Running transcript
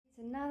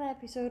Another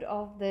episode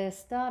of the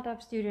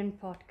Startup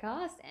Student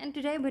Podcast, and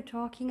today we're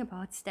talking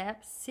about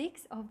step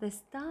 6 of the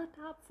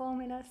Startup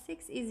Formula,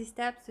 6 easy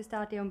steps to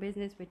start your own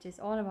business, which is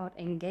all about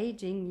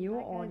engaging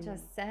your audience. I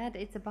just said,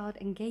 it's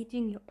about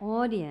engaging your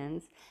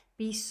audience.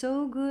 Be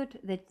so good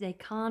that they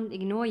can't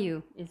ignore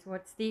you, is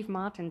what Steve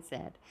Martin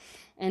said.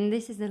 And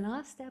this is the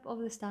last step of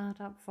the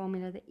Startup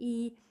Formula, the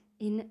E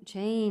in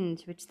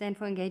change, which stands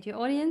for engage your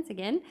audience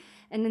again.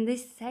 And in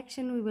this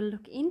section, we will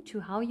look into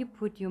how you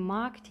put your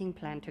marketing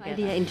plan together.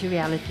 Idea into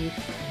reality.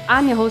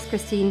 I'm your host,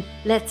 Christine.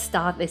 Let's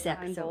start this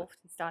episode. Involved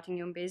in starting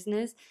your own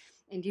business,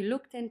 and you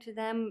looked into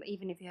them,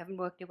 even if you haven't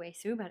worked your way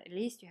through, but at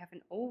least you have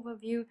an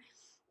overview.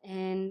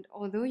 And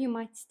although you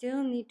might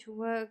still need to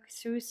work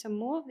through some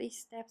more of these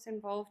steps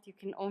involved, you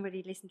can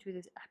already listen to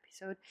this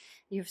episode.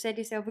 You've set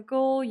yourself a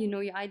goal, you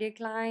know your ideal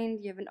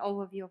client, you have an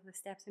overview of the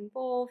steps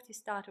involved, you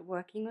started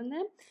working on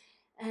them,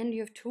 and you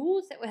have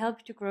tools that will help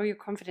you to grow your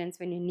confidence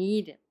when you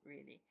need it,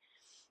 really.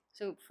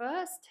 So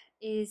first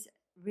is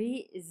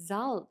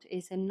RESULT,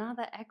 is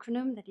another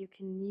acronym that you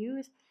can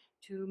use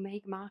to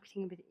make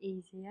marketing a bit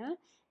easier.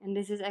 And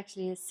this is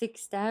actually 6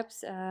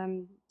 steps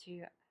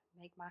to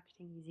make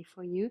marketing easy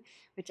for you,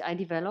 which I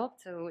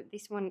developed. So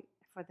this one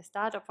for the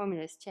startup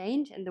formula is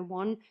change, and the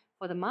one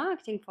for the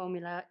marketing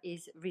formula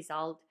is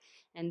RESULT.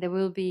 And there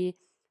will be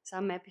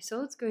some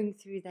episodes going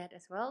through that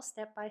as well,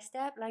 step by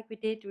step, like we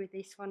did with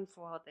this one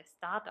for the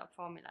startup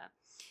formula.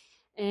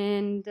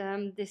 And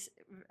this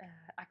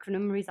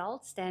acronym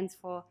RESULT stands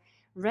for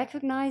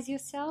recognize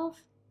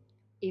yourself,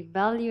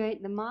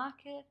 evaluate the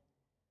market,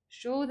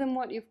 show them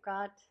what you've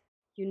got,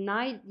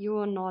 unite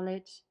your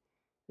knowledge,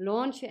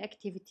 launch your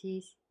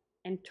activities,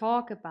 and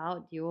talk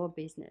about your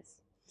business.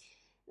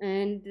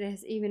 And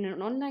there's even an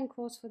online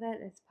course for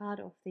that as part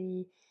of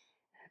the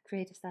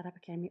Creative Startup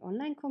Academy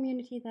online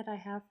community that I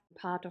have.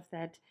 Part of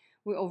that,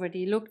 we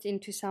already looked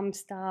into some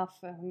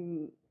stuff,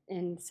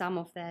 and some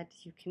of that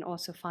you can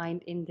also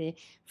find in the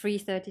free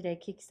 30-day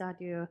Kickstart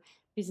Your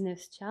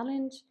Business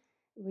Challenge,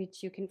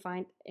 which you can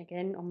find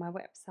again on my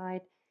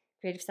website,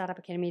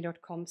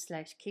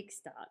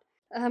 creativestartupacademy.com/kickstart.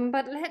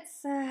 But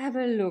let's have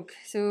a look.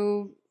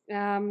 So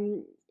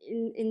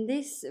in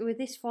this, with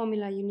this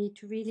formula, you need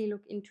to really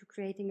look into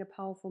creating a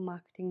powerful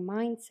marketing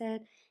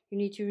mindset. You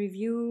need to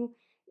review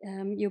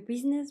your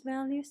business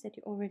values that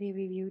you already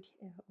reviewed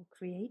or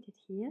created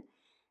here.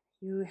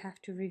 You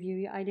have to review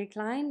your ideal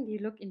client. You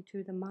look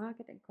into the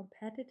market and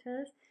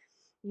competitors.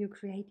 You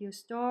create your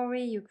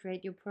story. You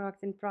create your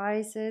products and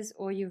prices,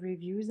 or you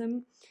review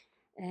them.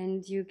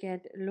 And you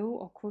get low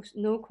or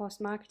no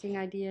cost marketing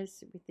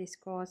ideas with this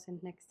course.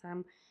 And next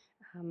time,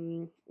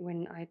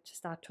 when I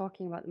start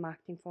talking about the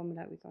marketing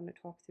formula, we're going to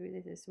talk through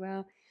this as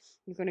well.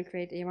 You're going to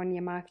create a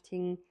 1-year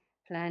marketing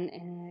plan,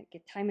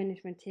 get time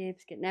management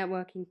tips, get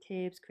networking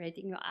tips,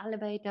 creating your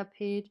elevator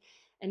pitch,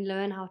 and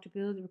learn how to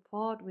build a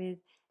rapport with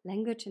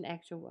language and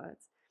actual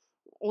words.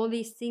 All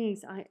these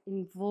things are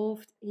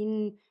involved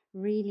in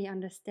really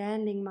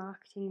understanding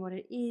marketing, what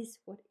it is,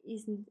 what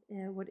isn't,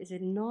 what is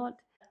it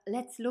not.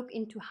 Let's look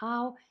into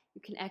how you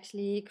can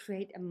actually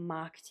create a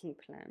marketing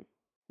plan.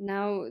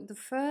 Now, the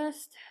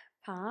first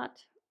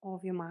part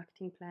of your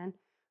marketing plan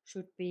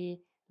should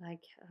be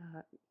like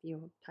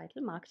your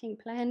title, marketing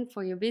plan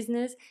for your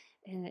business,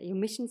 your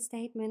mission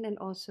statement, and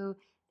also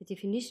the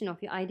definition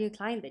of your ideal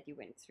client that you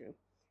went through.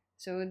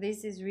 So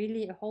this is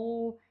really a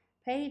whole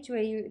page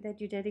where you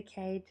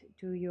dedicate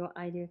to your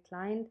ideal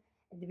client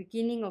at the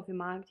beginning of your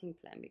marketing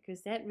plan,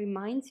 because that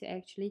reminds you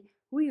actually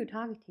who you're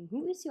targeting,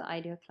 who is your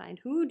ideal client,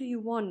 who do you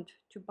want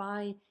to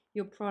buy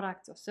your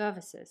products or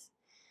services.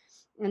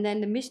 And then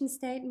the mission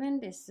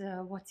statement is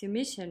what's your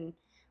mission?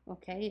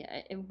 Okay,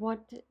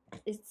 what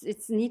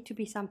it's need to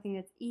be something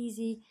that's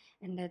easy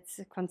and that's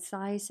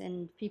concise,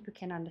 and people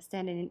can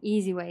understand in an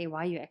easy way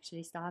why you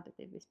actually started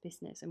this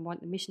business and what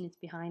the mission is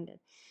behind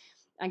it.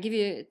 I'll give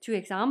you 2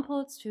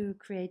 examples to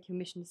create your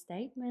mission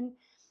statement.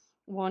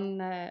 One,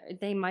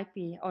 they might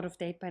be out of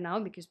date by now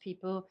because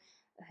people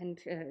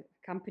and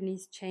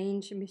companies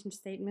change mission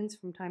statements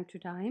from time to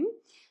time.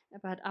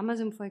 But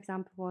Amazon, for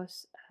example,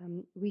 was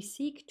we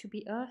seek to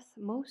be Earth's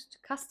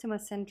most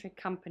customer-centric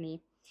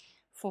company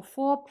for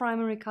 4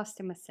 primary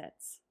customer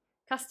sets: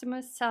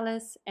 customers,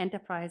 sellers,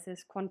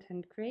 enterprises,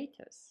 content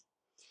creators.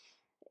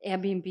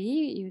 Airbnb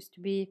used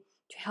to be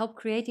to help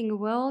creating a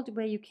world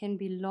where you can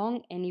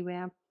belong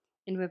anywhere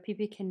and where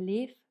people can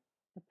live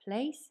the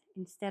place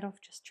instead of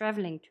just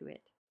traveling to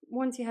it.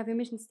 Once you have your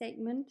mission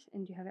statement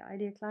and you have your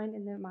ideal client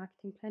in the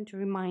marketing plan to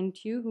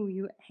remind you who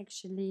you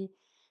actually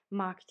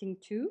marketing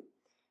to,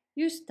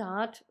 you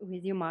start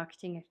with your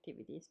marketing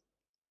activities.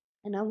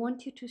 And I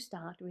want you to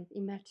start with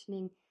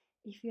imagining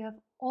if you have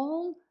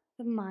all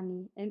the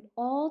money and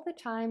all the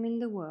time in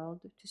the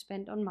world to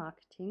spend on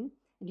marketing,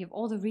 and you have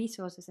all the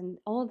resources and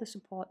all the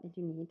support that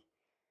you need,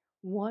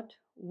 what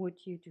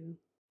would you do?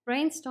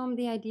 Brainstorm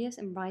the ideas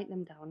and write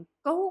them down.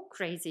 Go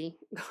crazy.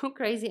 Go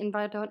crazy and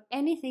write down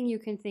anything you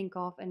can think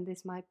of. And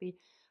this might be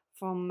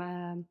from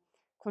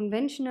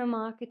conventional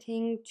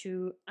marketing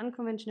to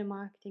unconventional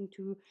marketing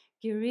to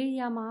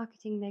guerrilla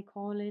marketing, they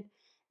call it.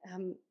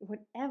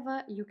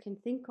 whatever you can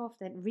think of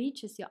that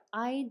reaches your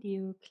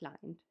ideal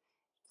client,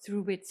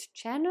 through which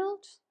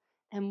channels,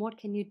 and what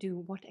can you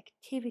do? What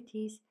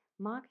activities,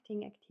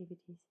 marketing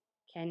activities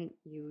can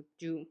you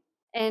do?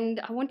 And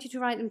I want you to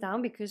write them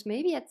down, because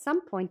maybe at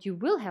some point you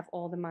will have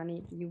all the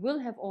money, you will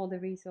have all the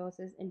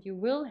resources, and you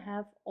will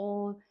have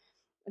all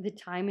the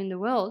time in the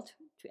world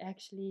to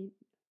actually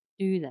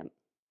do them.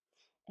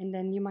 And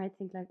then you might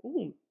think like,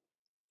 oh,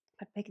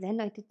 but back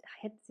then I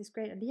had this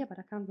great idea, but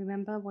I can't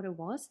remember what it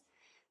was.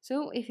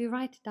 So if you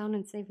write it down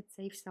and save it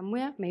safe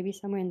somewhere, maybe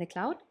somewhere in the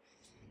cloud,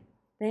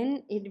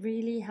 then it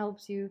really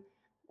helps you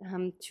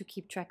to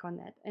keep track on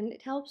that. And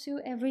it helps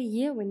you every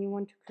year when you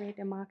want to create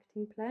a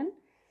marketing plan.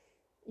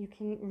 You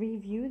can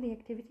review the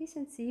activities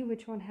and see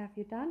which one have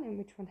you done and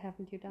which one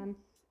haven't you done.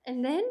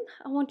 And then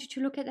I want you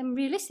to look at them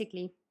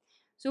realistically.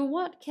 So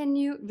what can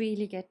you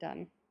really get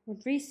done?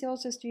 What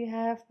resources do you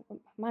have? What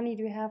money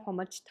do you have? How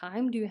much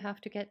time do you have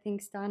to get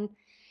things done?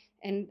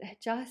 And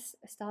just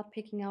start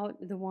picking out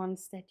the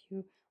ones that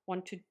you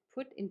want to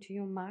put into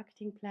your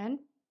marketing plan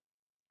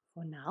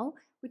for now,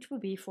 which will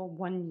be for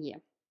 1 year.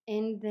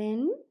 And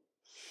then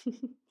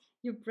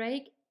you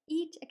break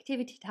each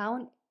activity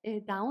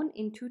down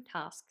into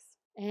tasks.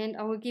 And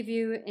I will give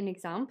you an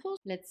example.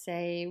 Let's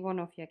say one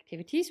of your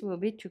activities will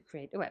be to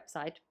create a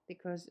website,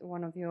 because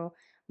one of your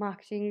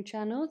marketing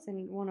channels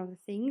and one of the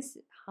things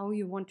how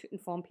you want to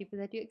inform people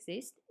that you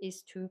exist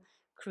is to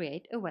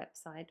create a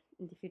website.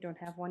 And if you don't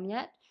have one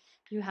yet,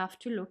 you have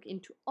to look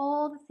into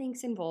all the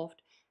things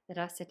involved that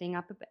are setting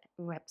up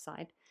a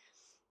website.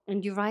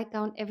 And you write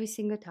down every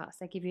single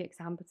task. I'll give you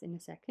examples in a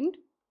second.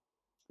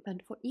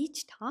 But for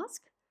each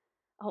task,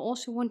 I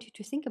also want you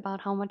to think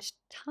about how much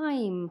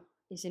time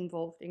is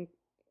involved in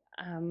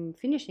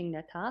finishing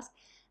that task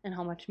and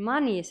how much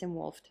money is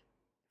involved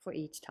for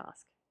each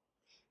task.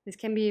 This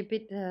can be a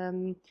bit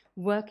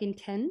work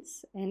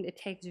intense, and it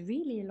takes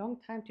really a long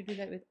time to do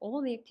that with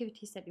all the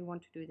activities that you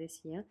want to do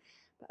this year.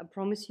 But I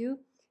promise you,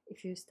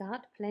 if you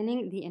start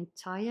planning the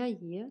entire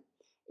year,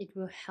 it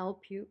will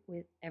help you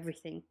with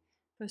everything.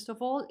 First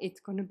of all, it's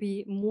going to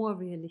be more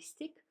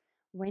realistic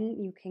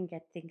when you can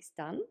get things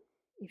done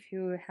if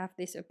you have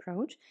this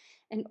approach.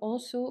 And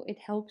also, it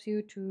helps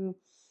you to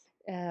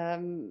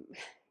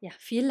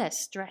feel less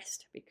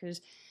stressed,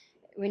 because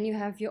when you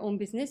have your own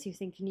business, you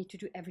think you need to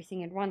do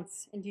everything at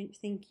once, and you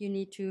think you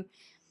need to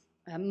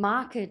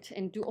market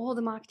and do all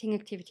the marketing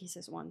activities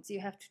at once.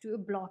 You have to do a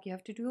blog, you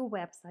have to do a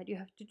website, you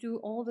have to do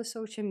all the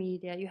social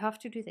media, you have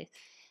to do this.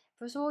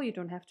 First of all, you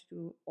don't have to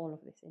do all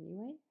of this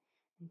anyway.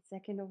 And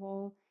second of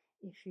all,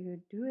 if you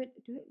do it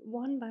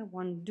one by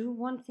one. Do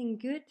one thing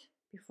good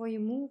before you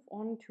move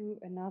on to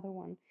another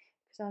one,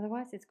 because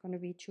otherwise it's going to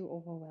be too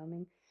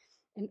overwhelming.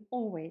 And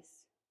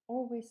always,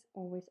 always,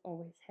 always,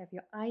 always have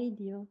your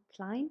ideal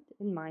client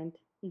in mind.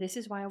 And this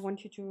is why I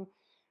want you to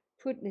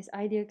put this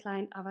ideal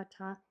client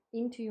avatar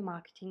into your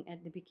marketing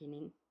at the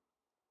beginning,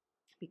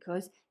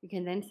 because you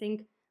can then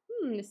think,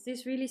 is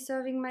this really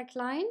serving my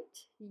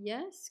client?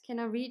 Yes. Can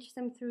I reach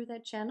them through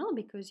that channel?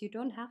 Because you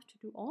don't have to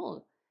do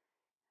all,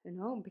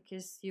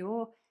 because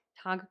your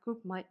target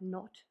group might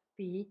not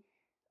be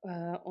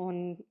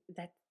on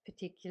that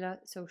particular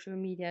social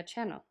media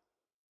channel,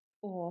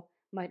 or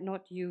might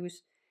not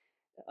use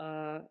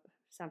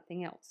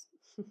something else,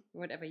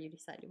 whatever you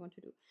decide you want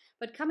to do.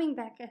 But coming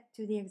back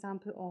to the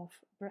example of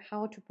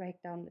how to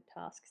break down the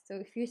tasks. So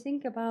if you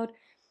think about,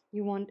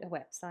 you want a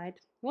website,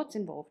 what's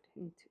involved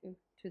into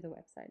the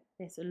website?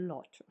 There's a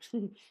lot.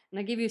 And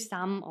I'll give you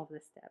some of the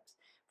steps.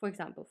 For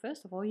example,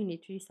 first of all, you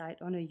need to decide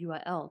on a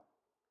URL.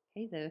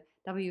 Okay, the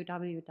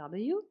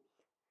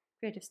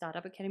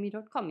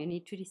www.creativestartupacademy.com. You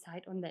need to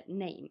decide on that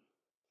name.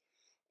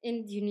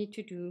 And you need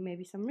to do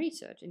maybe some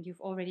research, and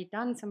you've already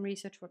done some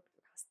research what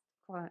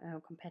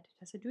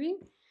competitors are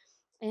doing,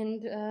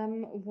 and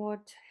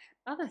what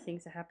other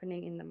things are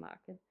happening in the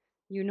market.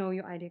 You know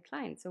your ideal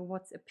client, so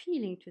what's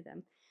appealing to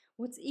them,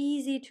 what's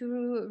easy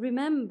to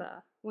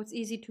remember, what's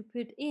easy to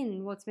put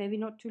in, what's maybe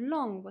not too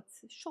long,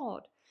 what's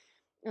short,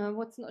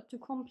 what's not too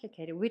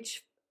complicated,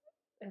 which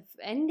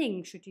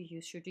ending should you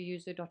use? Should you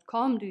use a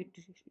 .com? Do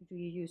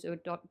you use a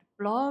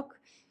 .blog,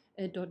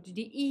 a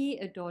 .de,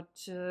 a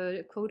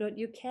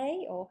 .co.uk,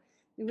 or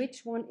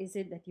which one is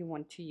it that you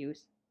want to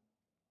use?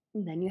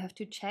 And then you have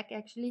to check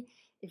actually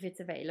if it's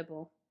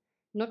available.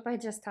 Not by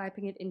just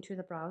typing it into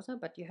the browser,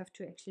 but you have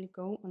to actually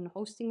go on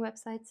hosting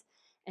websites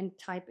and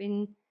type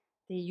in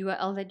the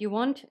URL that you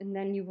want, and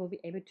then you will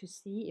be able to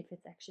see if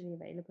it's actually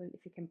available,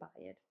 if you can buy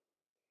it.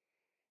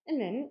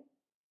 And then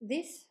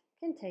this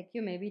can take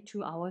you maybe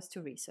 2 hours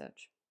to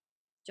research,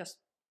 just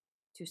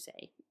to say.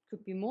 It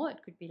could be more,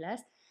 it could be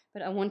less,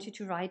 but I want you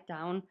to write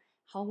down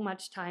how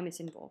much time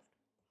is involved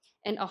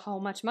and how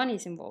much money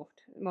is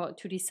involved. Well,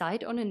 to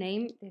decide on a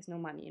name, there's no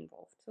money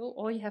involved. So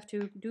all you have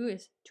to do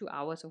is 2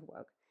 hours of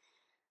work.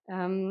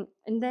 And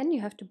then you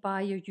have to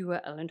buy your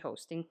URL and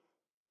hosting.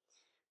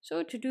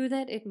 So to do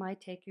that, it might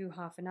take you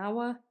half an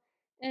hour,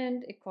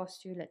 and it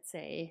costs you, let's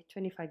say,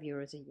 25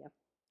 euros a year,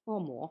 or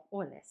more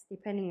or less,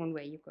 depending on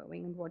where you're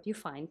going and what you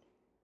find.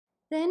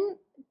 Then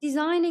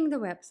designing the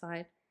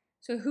website.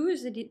 So who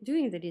is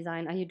doing the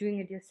design? Are you doing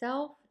it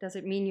yourself? Does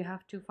it mean you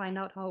have to find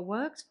out how it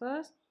works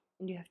first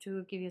and you have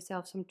to give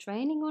yourself some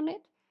training on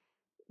it?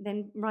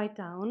 Then write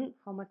down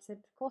how much it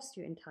costs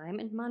you in time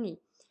and money.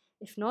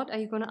 If not, are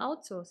you going to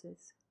outsource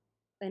this?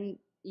 And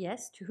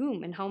yes, to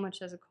whom and how much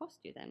does it cost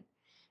you then?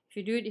 If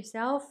you do it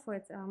yourself, for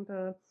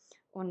example,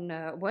 on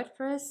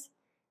WordPress,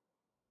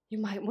 you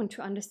might want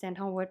to understand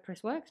how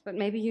WordPress works, but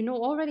maybe you know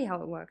already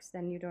how it works,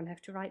 then you don't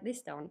have to write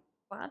this down.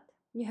 But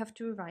you have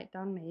to write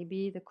down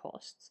maybe the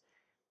costs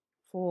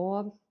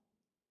for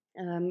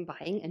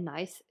buying a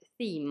nice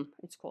theme,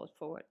 it's called,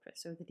 for WordPress.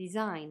 So the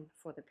design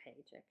for the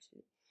page,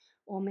 actually.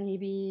 Or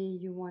maybe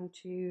you want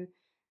to,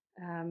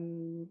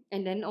 and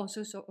then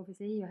also, so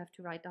obviously, you have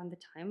to write down the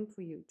time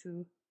for you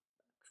to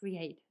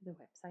create the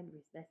website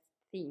with that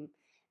theme.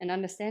 And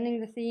understanding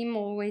the theme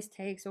always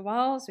takes a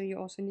while, so you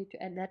also need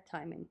to add that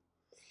time in.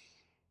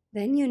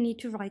 Then you need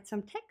to write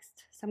some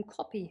text, some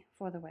copy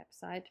for the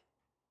website.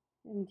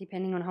 And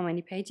depending on how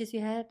many pages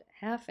you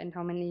have and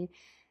how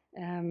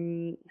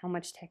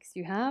much text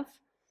you have,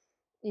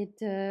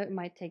 it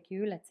might take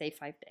you, let's say,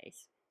 5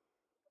 days.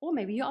 Or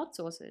maybe you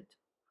outsource it.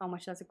 How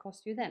much does it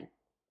cost you then?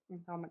 And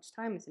how much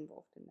time is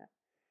involved in that?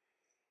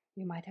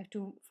 You might have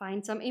to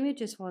find some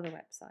images for the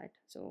website.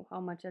 So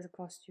how much does it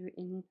cost you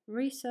in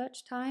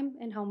research time,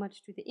 and how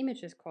much do the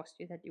images cost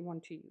you that you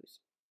want to use?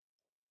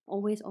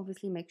 Always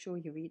obviously make sure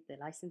you read the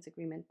license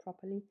agreement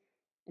properly,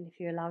 and if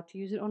you're allowed to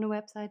use it on a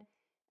website,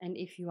 and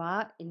if you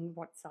are, in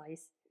what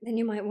size. Then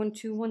you might want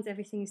to, once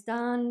everything's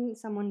done,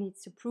 someone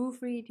needs to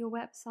proofread your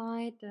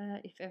website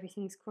if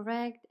everything's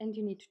correct, and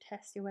you need to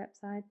test your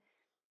website.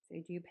 So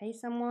do you pay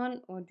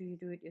someone or do you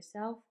do it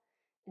yourself?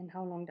 And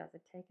how long does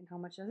it take and how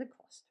much does it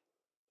cost?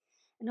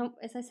 And now,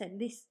 as I said,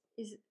 this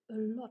is a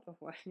lot of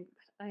work,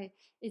 but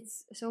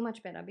it's so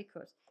much better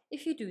because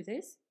if you do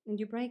this and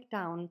you break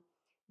down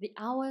the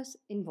hours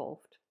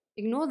involved,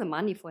 ignore the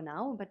money for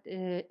now, but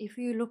if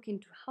you look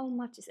into how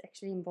much is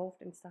actually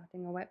involved in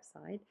starting a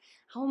website,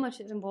 how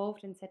much is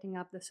involved in setting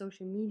up the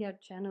social media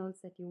channels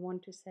that you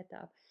want to set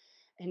up,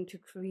 and to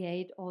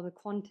create all the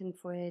content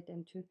for it,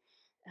 and to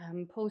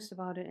post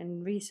about it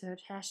and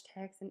research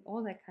hashtags and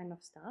all that kind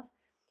of stuff.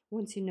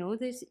 Once you know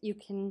this, you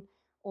can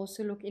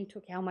also look into,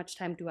 okay, how much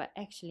time do I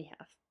actually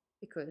have?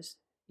 Because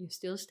you're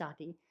still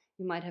starting.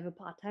 You might have a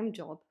part-time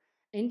job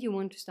and you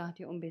want to start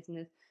your own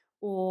business.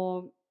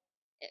 Or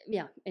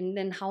yeah, and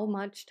then how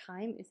much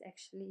time is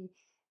actually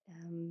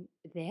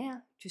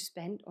there to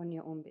spend on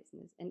your own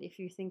business? And if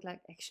you think like,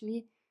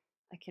 actually,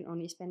 I can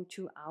only spend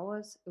 2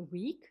 hours a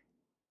week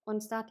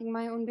on starting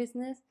my own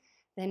business,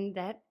 then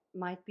that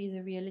might be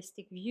the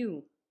realistic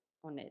view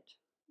on it.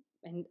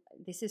 And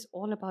this is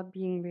all about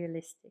being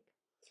realistic.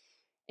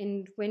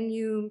 And when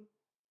you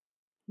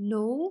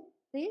know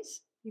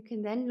this, you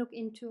can then look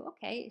into,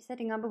 okay,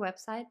 setting up a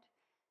website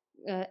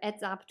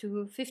adds up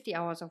to 50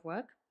 hours of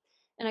work,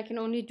 and I can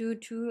only do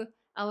 2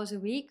 hours a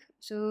week.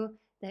 So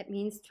that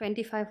means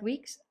 25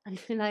 weeks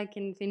until I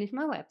can finish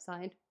my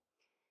website.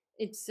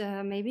 It's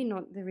maybe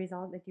not the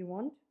result that you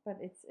want, but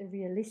it's a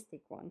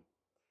realistic one.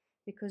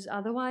 Because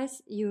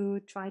otherwise,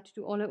 you try to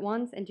do all at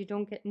once and you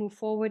don't move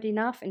forward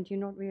enough and you're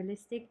not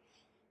realistic.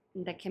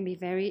 And that can be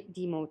very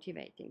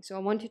demotivating. So I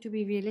want you to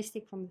be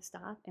realistic from the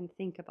start and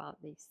think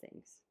about these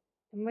things.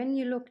 And when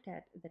you looked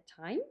at the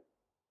time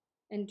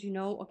and you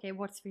know, okay,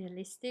 what's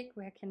realistic,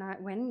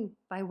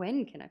 by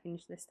when can I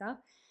finish this stuff?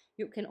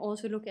 You can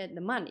also look at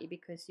the money,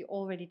 because you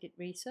already did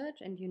research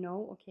and you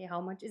know, okay,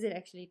 how much is it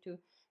actually to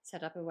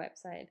set up a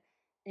website?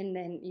 And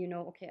then you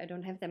know, okay, I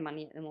don't have the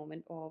money at the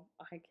moment, or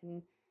I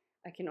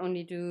can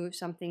only do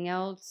something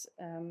else,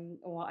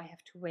 or I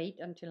have to wait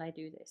until I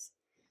do this.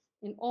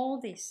 And all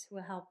this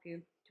will help you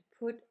to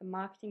put a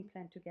marketing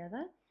plan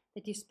together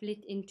that you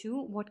split into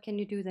what can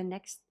you do the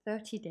next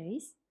 30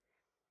 days,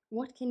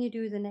 what can you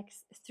do the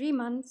next 3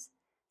 months,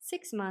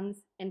 6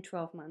 months, and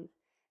 12 months.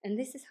 And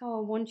this is how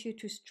I want you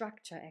to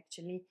structure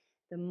actually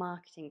the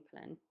marketing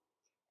plan.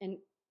 And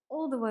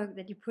all the work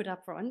that you put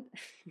up front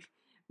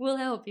will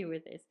help you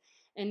with this.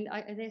 And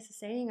there's a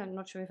saying, I'm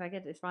not sure if I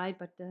get this right,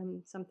 but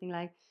something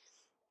like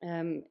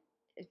um,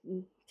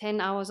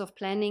 10 hours of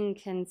planning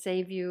can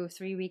save you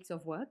 3 weeks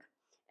of work.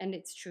 And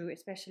it's true,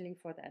 especially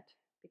for that,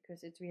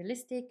 because it's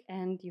realistic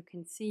and you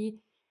can see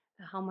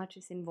how much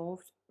is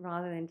involved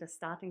rather than just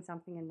starting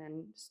something and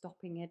then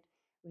stopping it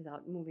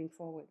without moving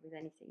forward with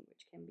anything,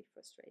 which can be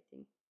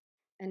frustrating.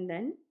 And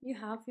then you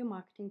have your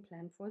marketing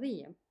plan for the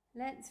year.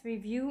 Let's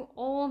review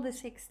all the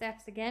 6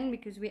 steps again,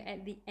 because we're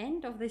at the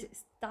end of this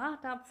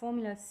Startup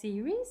Formula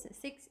series,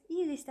 6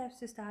 easy steps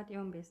to start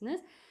your own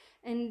business.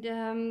 And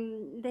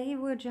they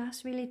were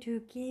just really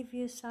to give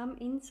you some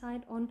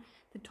insight on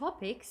the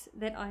topics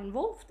that are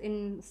involved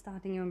in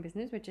starting your own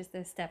business, which is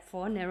the step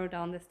 4, narrow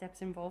down the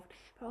steps involved,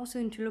 but also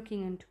into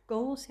looking into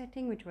goal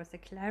setting, which was the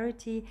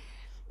clarity,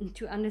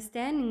 into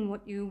understanding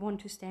what you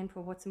want to stand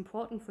for, what's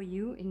important for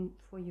you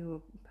for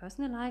your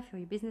personal life, for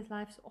your business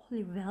life, so all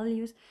your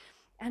values,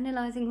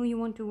 analyzing who you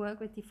want to work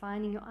with,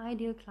 defining your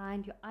ideal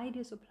client, your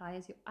ideal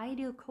suppliers, your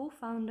ideal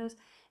co-founders,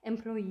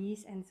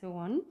 employees, and so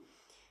on.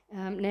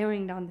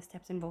 narrowing down the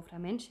steps involved I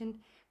mentioned,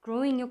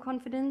 growing your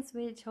confidence,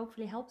 which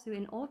hopefully helps you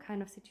in all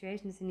kind of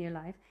situations in your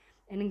life,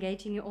 and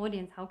engaging your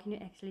audience. How can you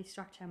actually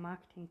structure a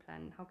marketing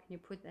plan? How can you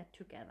put that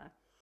together?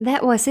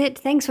 That was it.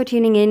 Thanks for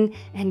tuning in.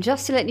 And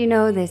just to let you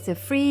know, there's a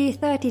free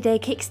 30-day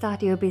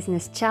Kickstart Your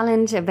Business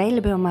Challenge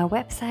available on my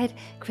website,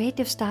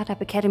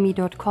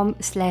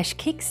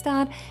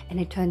 creativestartupacademy.com/kickstart,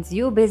 and it turns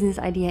your business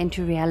idea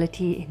into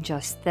reality in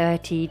just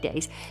 30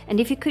 days.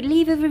 And if you could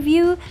leave a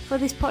review for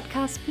this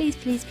podcast, please,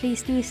 please,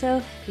 please do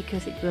so,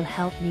 because it will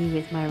help me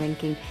with my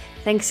ranking.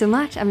 Thanks so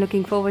much. I'm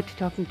looking forward to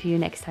talking to you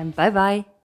next time. Bye-bye.